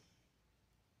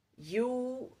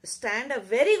you stand a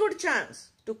very good chance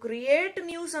to create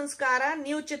new sanskara,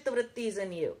 new chittavrittis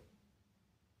in you.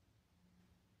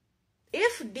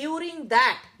 If during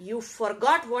that you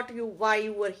forgot why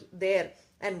you were there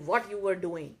and what you were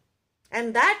doing,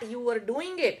 and that you were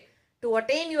doing it to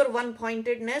attain your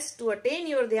one-pointedness, to attain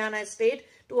your dhyana state,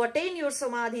 to attain your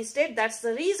samadhi state, that's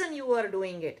the reason you are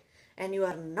doing it. And you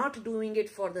are not doing it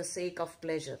for the sake of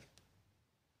pleasure,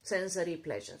 sensory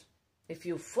pleasure. If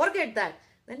you forget that,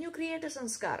 then you create a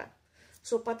sanskara.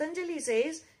 So Patanjali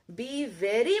says, be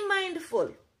very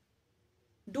mindful.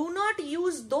 Do not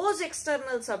use those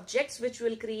external subjects which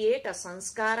will create a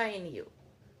sanskara in you.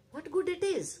 What good it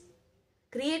is?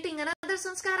 Creating another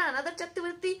sanskara, another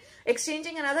chittavritti,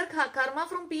 exchanging another karma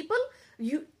from people.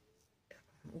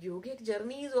 Yogic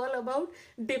journey is all about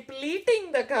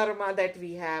depleting the karma that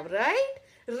we have, right?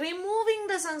 Removing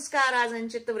the sanskaras and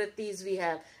chittavrittis we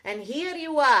have. And here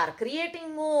you are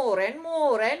creating more and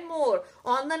more and more. 4.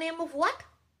 On the name of what?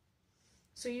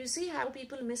 So you see how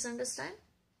people misunderstand?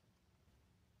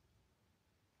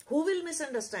 Who will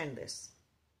misunderstand this?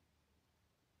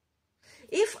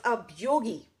 If a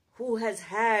yogi who has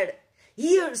had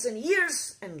years and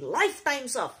years and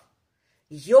lifetimes of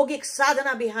yogic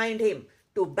sadhana behind him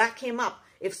to back him up,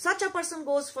 if such a person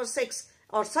goes for sex,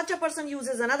 or such a person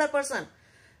uses another person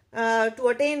to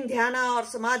attain dhyana or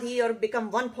samadhi or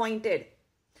become one-pointed,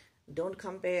 don't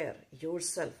compare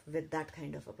yourself with that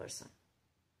kind of a person.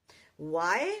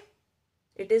 Why?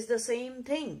 It is the same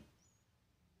thing.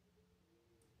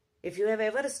 If you have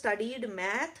ever studied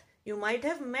math, you might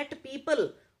have met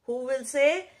people who will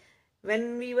say,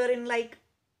 when we were in like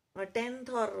 10th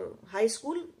or high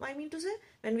school, I mean to say,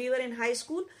 when we were in high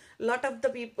school, a lot of the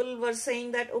people were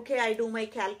saying that, okay, I do my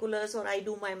calculus or I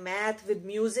do my math with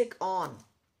music on.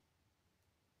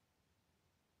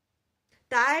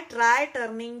 Try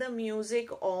turning the music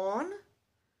on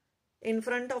in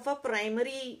front of a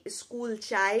primary school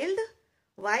child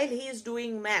while he is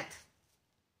doing math.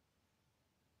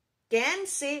 Can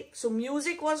say, so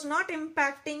music was not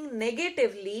impacting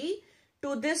negatively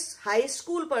to this high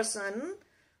school person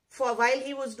for while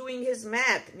he was doing his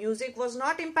math. Music was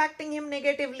not impacting him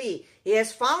negatively. He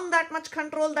has found that much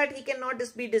control that he cannot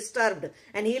be disturbed,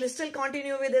 and he will still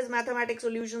continue with his mathematics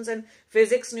solutions and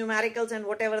physics, numericals and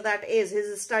whatever that is,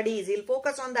 his studies. He'll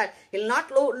focus on that. He'll not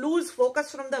lose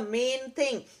focus from the main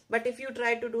thing. But if you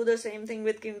try to do the same thing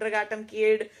with kindergarten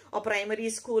kid or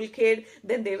primary school kid,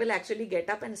 then they will actually get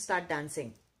up and start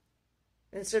dancing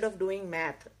instead of doing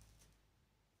math.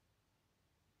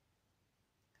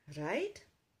 Right?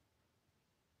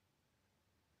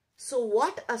 So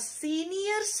what a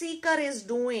senior seeker is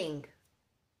doing,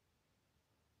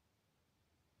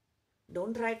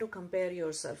 don't try to compare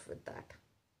yourself with that.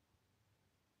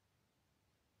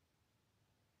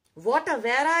 What a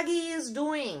Vairagi is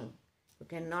doing, you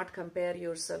cannot compare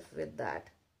yourself with that.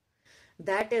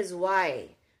 That is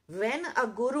why when a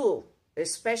guru,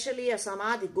 especially a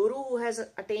samadhi, guru who has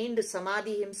attained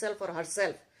samadhi himself or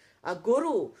herself, a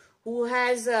guru who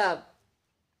has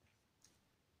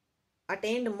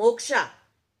attained moksha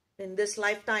in this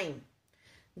lifetime,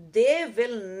 they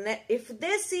will, if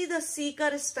they see the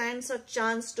seeker stands a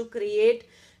chance to create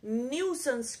new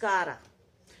sanskara,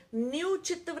 new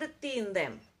chittavritti in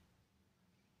them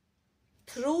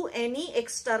through any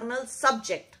external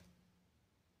subject,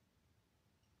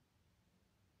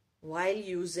 while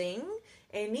using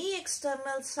any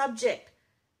external subject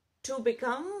to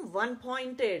become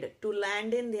one-pointed, to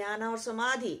land in dhyana or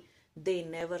samadhi, they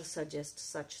never suggest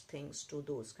such things to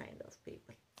those kind of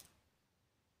people.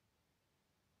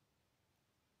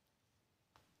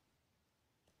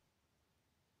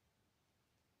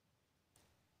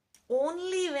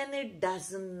 Only when it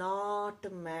does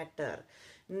not matter,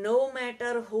 no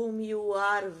matter whom you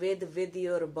are with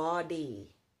your body,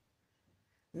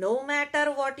 no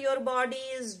matter what your body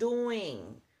is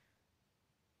doing,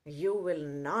 you will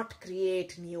not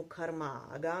create new karma,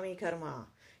 agami karma.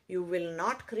 You will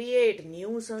not create new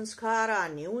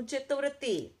sanskara, new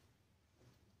chittavritti.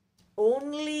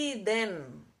 Only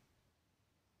then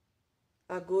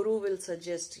a guru will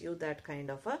suggest you that kind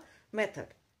of a method.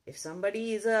 If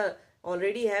somebody is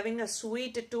already having a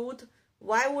sweet tooth,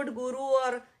 why would guru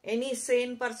or any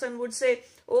sane person would say,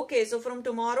 okay, so from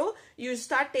tomorrow you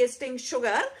start tasting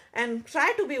sugar and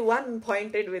try to be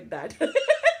one-pointed with that.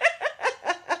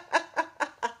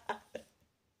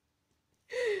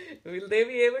 Will they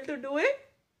be able to do it?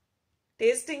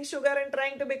 Tasting sugar and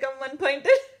trying to become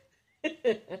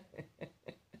one-pointed?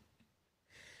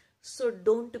 So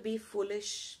don't be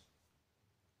foolish.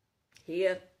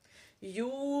 Here,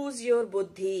 use your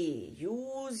buddhi,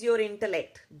 use your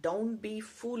intellect. Don't be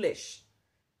foolish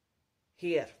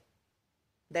here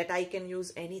that I can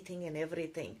use anything and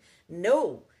everything.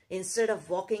 No, instead of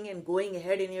walking and going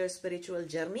ahead in your spiritual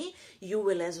journey, you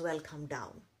will as well come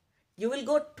down. You will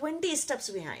go 20 steps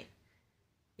behind.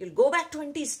 You'll go back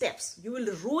 20 steps. You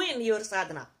will ruin your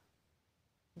sadhana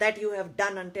that you have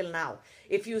done until now.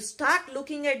 If you start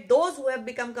looking at those who have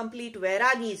become complete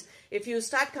Vairagis, if you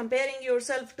start comparing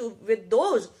yourself with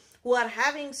those who are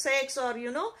having sex or,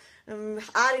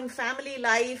 are in family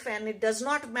life and it does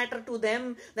not matter to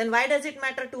them, then why does it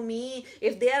matter to me?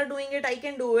 If they are doing it, I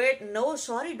can do it. No,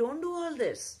 sorry, don't do all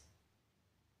this.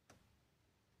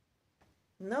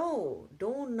 No,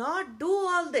 do not do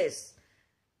all this.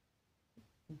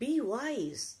 Be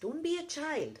wise. Don't be a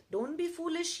child. Don't be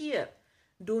foolish here.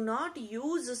 Do not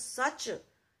use such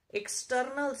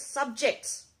external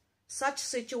subjects, such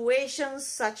situations,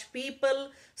 such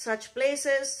people, such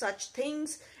places, such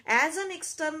things as an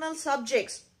external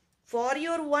subjects for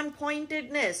your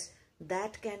one-pointedness.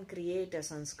 that can create a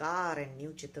sanskar and new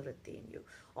chittavritti in you,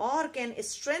 or can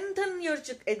strengthen your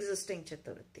existing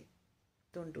chittavritti.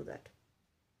 Don't do that.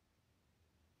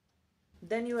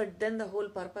 Then the whole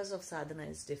purpose of sadhana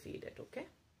is defeated, okay?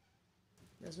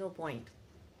 There's no point.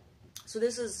 So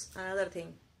this is another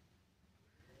thing.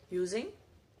 Using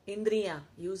indriya,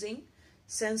 using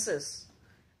senses,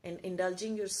 and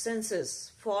indulging your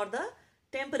senses for the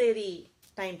temporary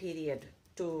time period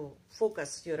to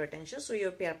focus your attention. So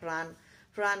your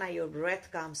prana, your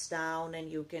breath calms down, and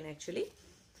you can actually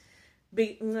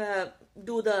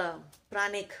do the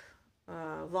pranic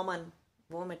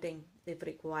vomiting if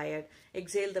required.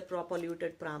 Exhale the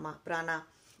polluted prana,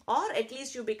 or at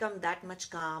least you become that much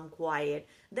calm, quiet.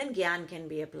 Then gyan can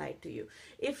be applied to you.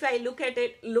 If I look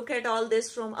at all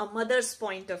this from a mother's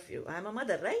point of view, I'm a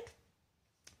mother, right?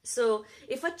 So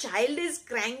if a child is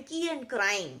cranky and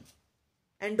crying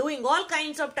and doing all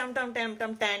kinds of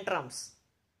tantrums,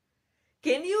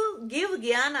 can you give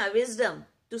jnana, wisdom,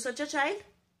 to such a child?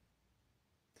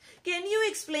 Can you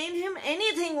explain him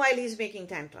anything while he's making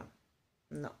tantrum?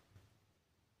 No.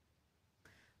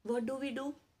 What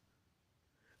do?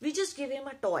 We just give him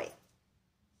a toy.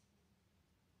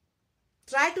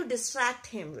 Try to distract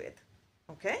him with,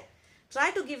 okay?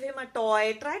 Try to give him a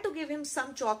toy, try to give him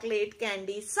some chocolate,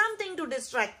 candy, something to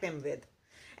distract him with.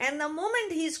 And the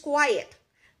moment he's quiet,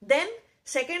 then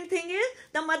second thing is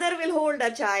the mother will hold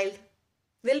a child,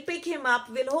 will pick him up,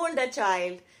 will hold a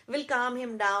child, will calm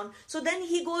him down. So then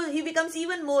he becomes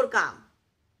even more calm.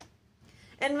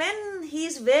 And when he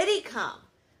is very calm,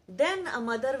 then a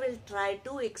mother will try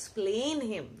to explain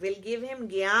him, will give him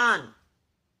gyan.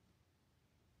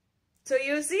 So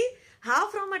you see how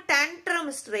from a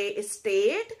tantrum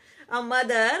state, a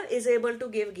mother is able to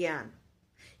give gyan.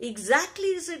 Exactly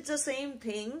it's the same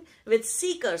thing with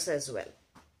seekers as well.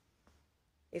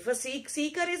 If a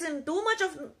seeker is in too much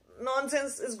of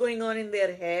nonsense is going on in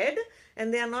their head,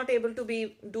 and they are not able to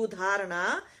do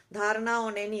dharana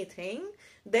on anything,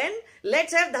 then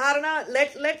let's have dharana,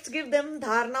 let's give them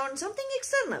dharana on something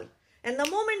external. And the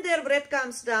moment their breath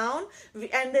comes down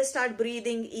and they start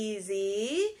breathing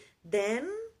easy, then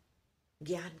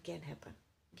gyan can happen.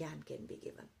 Gyan can be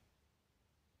given.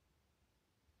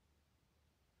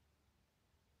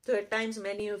 So at times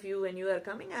many of you, when you are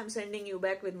coming, I'm sending you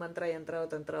back with mantra, yantra or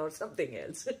tantra or something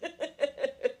else.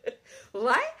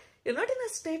 Why? You're not in a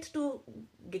state to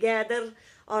gather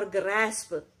or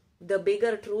grasp the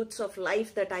bigger truths of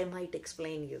life that I might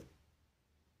explain you.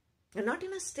 You're not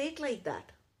in a state like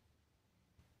that.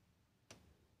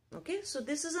 Okay, so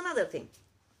this is another thing.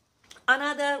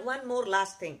 One more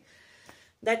last thing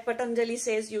that Patanjali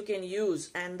says you can use,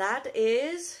 and that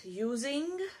is using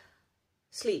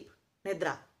sleep,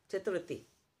 nidra, chittavritti.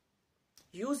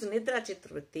 Use nidra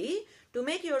chittavritti to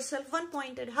make yourself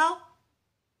one-pointed. How?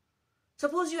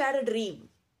 Suppose you had a dream.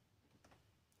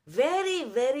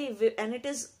 And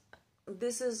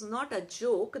this is not a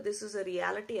joke, this is a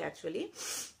reality actually,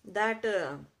 that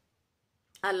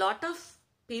a lot of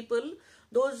people,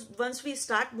 once we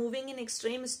start moving in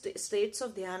extreme states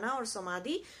of dhyana or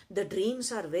samadhi, the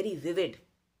dreams are very vivid.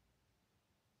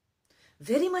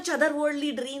 Very much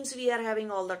otherworldly dreams we are having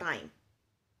all the time.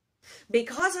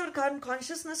 Because our current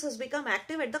consciousness has become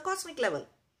active at the cosmic level.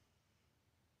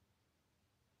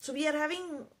 So we are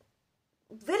having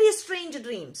very strange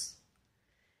dreams.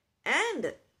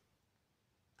 And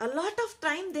a lot of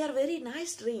time they are very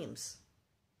nice dreams.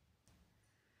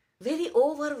 They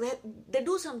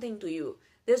do something to you.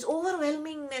 There's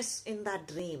overwhelmingness in that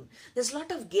dream. There's a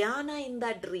lot of jnana in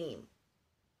that dream.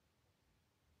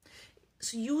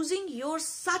 So using your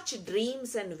such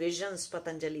dreams and visions,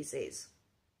 Patanjali says,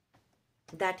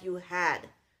 that you had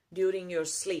during your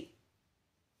sleep,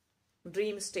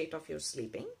 dream state of your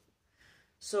sleeping.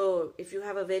 So if you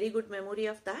have a very good memory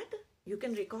of that, you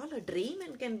can recall a dream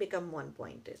and can become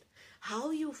one-pointed.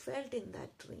 How you felt in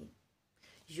that dream,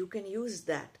 you can use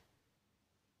that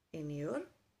in your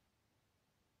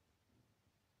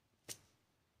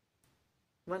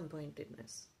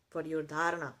one-pointedness. For your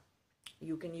dharana,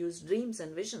 you can use dreams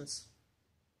and visions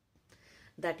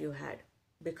that you had.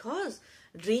 Because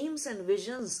dreams and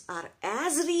visions are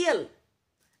as real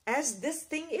as this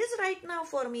thing is right now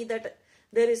for me, that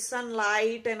there is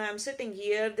sunlight and I'm sitting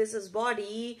here, this is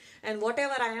body, and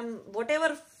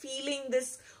whatever feeling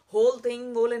this whole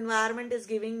environment is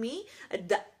giving me,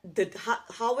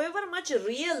 however much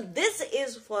real this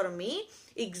is for me,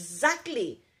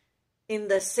 exactly in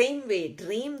the same way,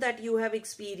 dream that you have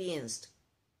experienced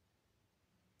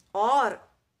or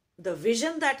the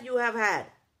vision that you have had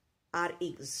are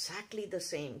exactly the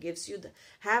same,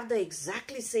 have the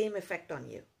exactly same effect on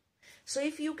you. So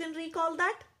if you can recall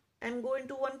that, and go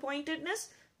into one-pointedness,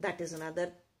 that is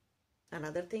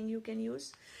another thing you can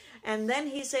use. And then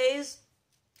he says,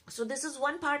 so this is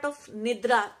one part of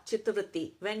Nidra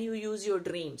Chittavritti, when you use your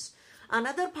dreams.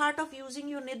 Another part of using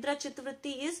your Nidra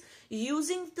Chittavritti is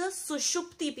using the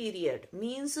Sushupti period,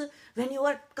 means when you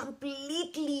are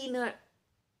completely in a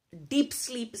deep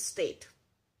sleep state.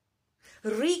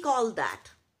 Recall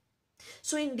that.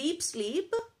 So in deep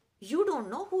sleep, you don't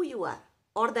know who you are,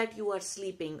 or that you are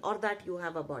sleeping, or that you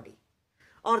have a body,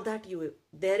 or that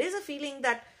there is a feeling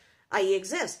that I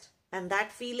exist, and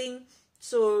that feeling.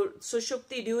 So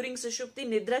Sushupti, during Sushupti,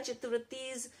 Nidra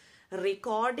Chittavritti is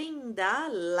recording the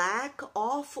lack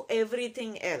of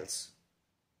everything else.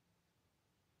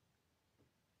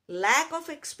 Lack of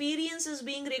experience is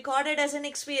being recorded as an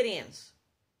experience.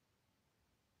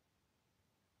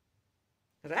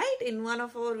 Right? In one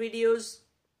of our videos,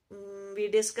 we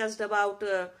discussed about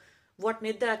what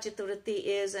Nidra Chittavritti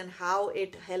is and how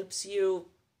it helps you,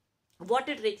 what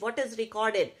is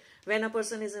recorded when a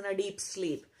person is in a deep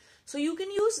sleep. So you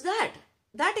can use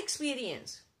that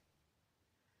experience,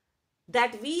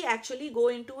 that we actually go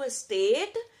into a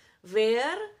state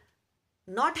where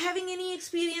not having any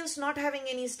experience, not having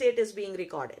any state is being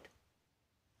recorded.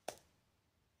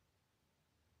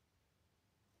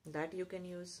 That you can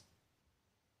use.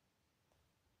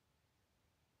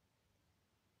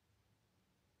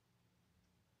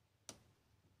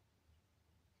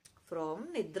 From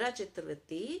Nidra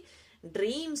Chittavritti,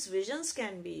 dreams, visions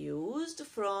can be used.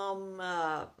 From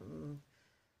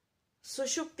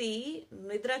Sushupti,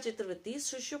 Nidra Chittavritti,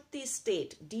 Sushupti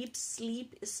state, deep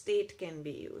sleep state can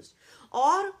be used.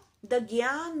 Or the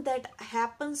Gyan that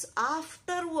happens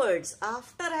afterwards,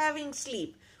 after having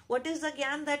sleep. What is the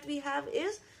Gyan that we have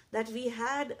is that we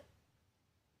had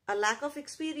a lack of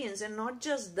experience, and not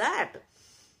just that,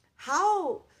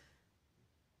 how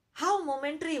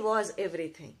momentary was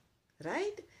everything,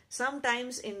 right?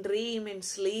 Sometimes in dream, in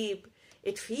sleep,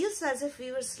 it feels as if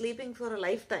we were sleeping for a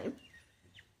lifetime.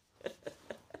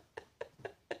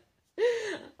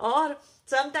 Or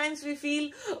sometimes we feel,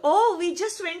 oh, we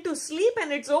just went to sleep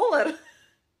and it's over.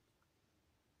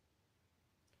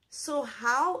 So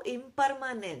how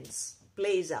impermanence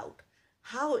plays out,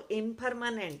 how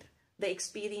impermanent the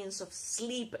experience of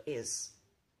sleep is,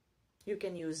 you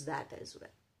can use that as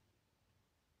well.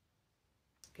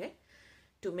 Okay,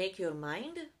 to make your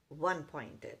mind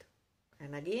one-pointed.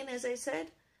 And again, as I said,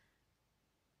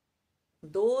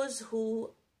 those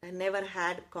who never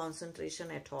had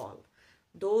concentration at all,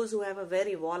 those who have a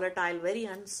very volatile, very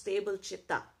unstable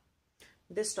chitta,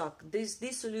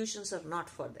 these solutions are not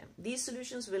for them. These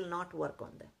solutions will not work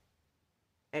on them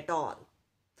at all.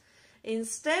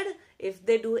 Instead, if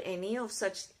they do any of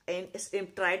such, and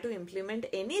try to implement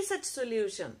any such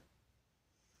solution,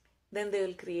 then they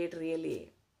will create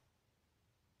really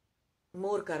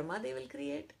more karma they will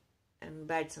create, and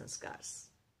bad sanskars,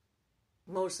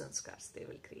 more sanskars they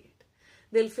will create.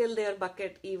 They'll fill their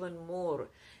bucket even more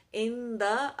in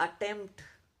the attempt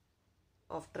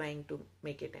of trying to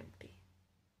make it empty.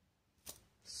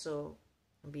 So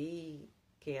be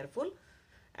careful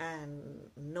and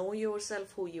know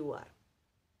yourself, who you are,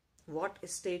 what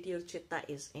state your chitta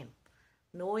is in.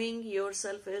 Knowing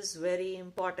yourself is very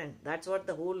important. That's what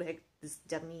the whole this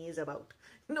journey is about.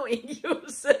 Knowing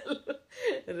yourself,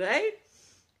 right?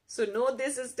 So know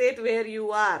this state where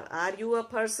you are. Are you a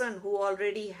person who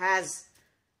already has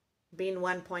been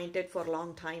one-pointed for a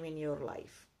long time in your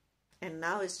life and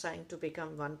now is trying to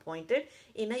become one-pointed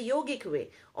in a yogic way?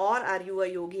 Or are you a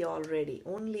yogi already?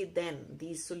 Only then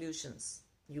these solutions,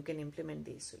 you can implement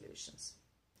these solutions.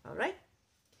 All right?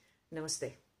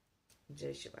 Namaste.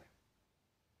 Jai Shiva.